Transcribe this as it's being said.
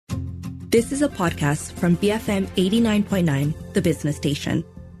This is a podcast from BFM 89.9, the business station.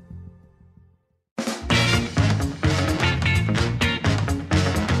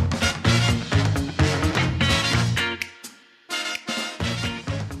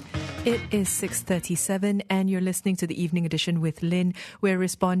 It is 6:37 and you're listening to the Evening Edition with Lynn. We're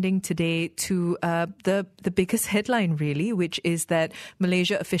responding today to the biggest headline really, which is that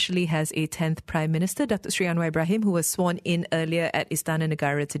Malaysia officially has a 10th Prime Minister, Datuk Seri Anwar Ibrahim, who was sworn in earlier at Istana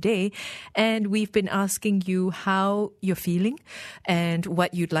Negara today. And we've been asking you how you're feeling and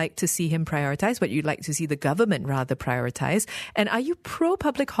what you'd like to see him prioritize, what you'd like to see the government rather prioritize. And are you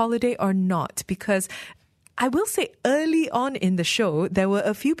pro-public holiday or not? Because I will say early on in the show, there were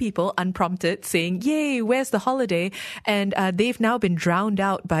a few people unprompted saying, yay, where's the holiday? And they've now been drowned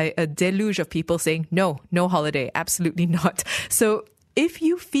out by a deluge of people saying, no holiday, absolutely not. So if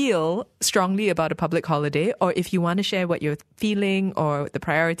you feel strongly about a public holiday, or if you want to share what you're feeling or the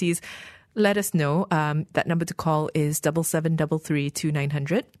priorities, let us know. That number to call is 7733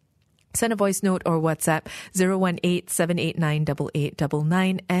 2900. Send a voice note or WhatsApp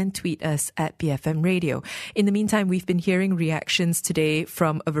 018-789-8899 and tweet us at BFM Radio. In the meantime, we've been hearing reactions today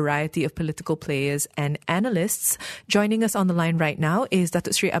from a variety of political players and analysts. Joining us on the line right now is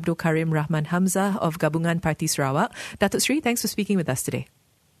Datuk Seri Abdul Karim Rahman Hamzah of Gabungan Parti Sarawak. Datuk Seri, thanks for speaking with us today.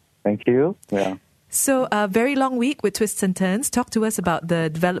 Thank you. Yeah. So a very long week with twists and turns. Talk to us about the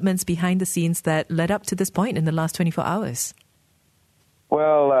developments behind the scenes that led up to this point in the last 24 hours.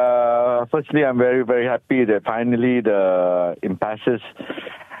 Well, firstly, I'm very, very happy that finally the impasses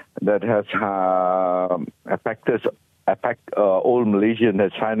that has affect all Malaysians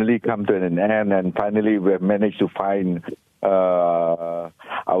has finally come to an end, and finally we have managed to find our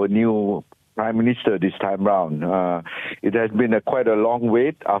new Prime Minister this time round. It has been quite a long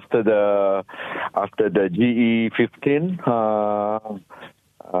wait after the GE15.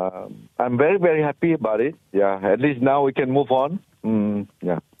 I'm very, very happy about it. Yeah, at least now we can move on.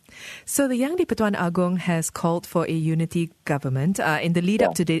 Yeah. So the Yang di-Pertuan Agong has called for a unity government. In the lead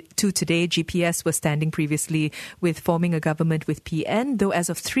up to today, GPS was standing previously with forming a government with PN, though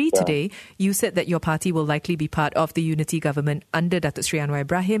as of 3 today, you said that your party will likely be part of the unity government under Datuk Seri Anwar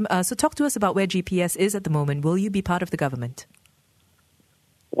Ibrahim. So talk to us about where GPS is at the moment. Will you be part of the government?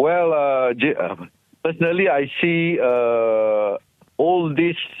 Well, personally, I see all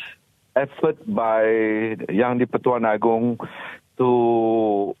this effort by Yang di-Pertuan Agong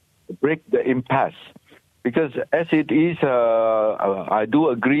to break the impasse. Because as it is, I do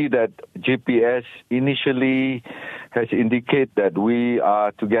agree that GPS initially has indicated that we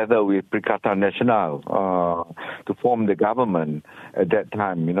are together with Perikatan Nasional to form the government at that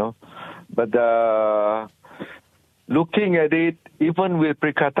time, you know. But looking at it, even with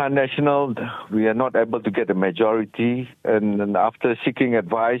Perikatan Nasional, we are not able to get a majority. And after seeking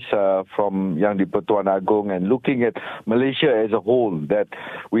advice from Yang di-Pertuan Agong and looking at Malaysia as a whole, that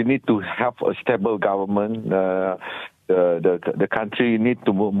we need to have a stable government, the country need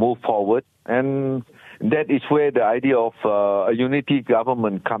to move forward. And that is where the idea of a unity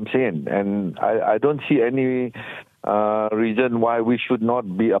government comes in. And I don't see any reason why we should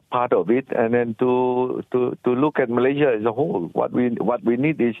not be a part of it, and then to look at Malaysia as a whole. What we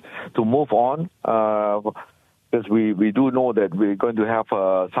need is to move on, because we do know that we're going to have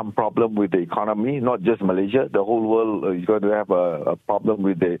some problem with the economy, not just Malaysia. The whole world is going to have a problem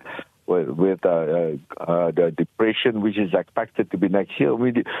with the depression, which is expected to be next year.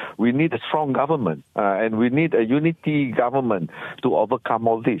 We need a strong government, and we need a unity government to overcome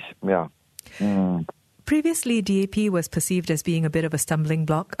all this. Yeah. Previously, DAP was perceived as being a bit of a stumbling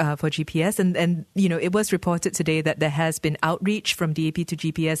block for GPS. And you know, it was reported today that there has been outreach from DAP to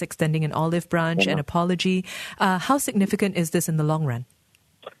GPS extending an olive branch, an apology. How significant is this in the long run?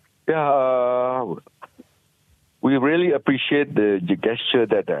 Yeah, we really appreciate the gesture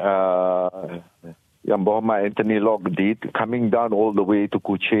that Yang Berhormat Anthony Locke did, coming down all the way to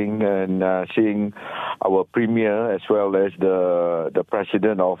Kuching and seeing our Premier as well as the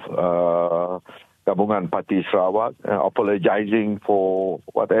President of Gabungan Parti Sarawak, apologizing for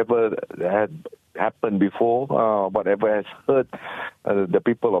whatever had happened before, whatever has hurt the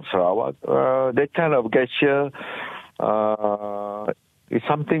people of Sarawak. That kind of gesture is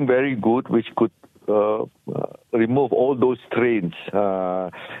something very good, which could remove all those strains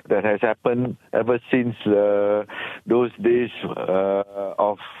that has happened ever since those days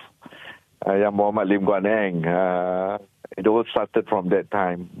of Yang Muhammad Lim Guan Eng. It all started from that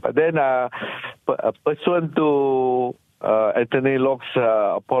time. But then, pursuant to Anthony Locke's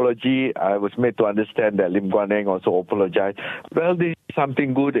apology, I was made to understand that Lim Guan Eng also apologized. Well, this is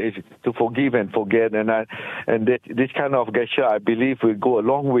something good, is to forgive and forget, and this kind of gesture, I believe, will go a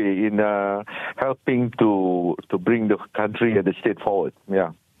long way in helping to bring the country and the state forward.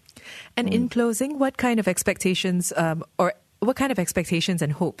 Yeah. And in closing, what kind of expectations and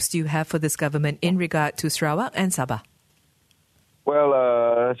hopes do you have for this government in regard to Sarawak and Sabah? Well,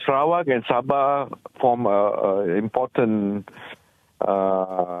 Sarawak and Sabah form important.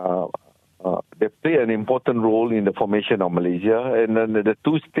 They play an important role in the formation of Malaysia, and then the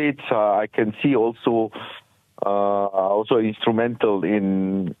two states I can see also instrumental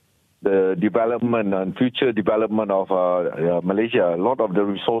in the development and future development of Malaysia. A lot of the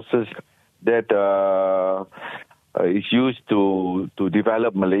resources that is used to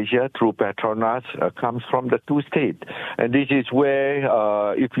develop Malaysia through Petronas comes from the two states. And this is where,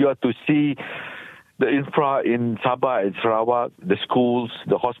 if you are to see the infra in Sabah and Sarawak, the schools,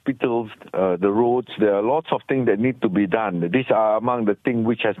 the hospitals, the roads, there are lots of things that need to be done. These are among the things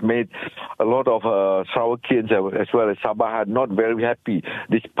which has made a lot of Sarawakians as well as Sabah not very happy.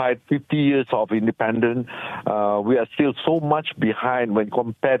 Despite 50 years of independence, we are still so much behind when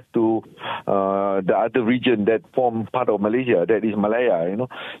compared to the other region that form part of Malaysia, that is Malaya,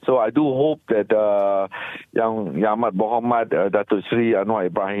 So I do hope that Yang Amat Berhormat Datuk Seri Anwar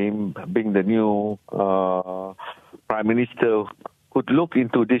Ibrahim, being the new Prime Minister, could look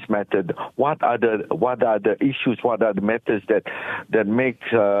into this matter. What are the issues? What are the matters that make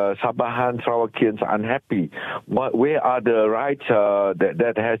Sabahan Sarawakians unhappy? Where are the rights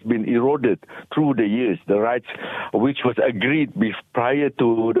that has been eroded through the years? The rights which was agreed prior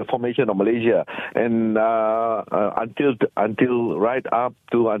to the formation of Malaysia, and until right up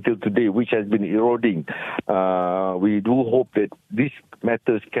to until today, which has been eroding. We do hope that these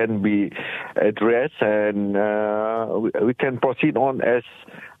matters can be addressed, and we can proceed on as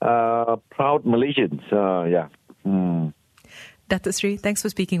proud Malaysians. Datuk Sri, thanks for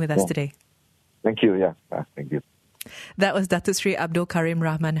speaking with us today. Thank you. Thank you. That was Datuk Sri Abdul Karim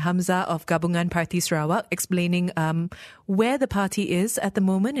Rahman Hamzah of Gabungan Parti Sarawak explaining where the party is at the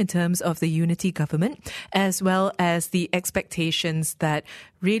moment in terms of the unity government, as well as the expectations that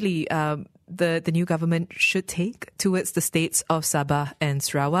really the new government should take towards the states of Sabah and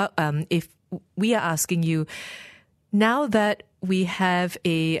Sarawak. If we are asking you, now that we have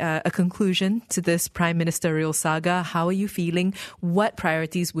a conclusion to this prime ministerial saga, how are you feeling? What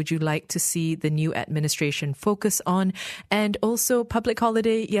priorities would you like to see the new administration focus on? And also, public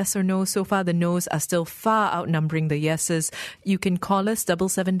holiday, yes or no? So far, the no's are still far outnumbering the yeses. You can call us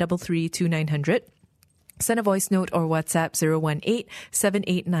 7733-2900. Send a voice note or WhatsApp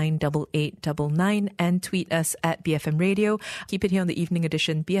 018-789-8899 and tweet us at BFM Radio. Keep it here on the Evening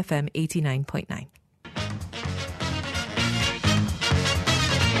Edition, BFM 89.9.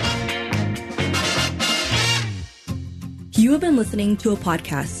 You have been listening to a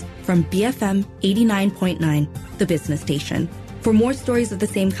podcast from BFM 89.9, the business station. For more stories of the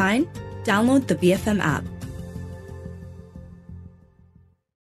same kind, download the BFM app.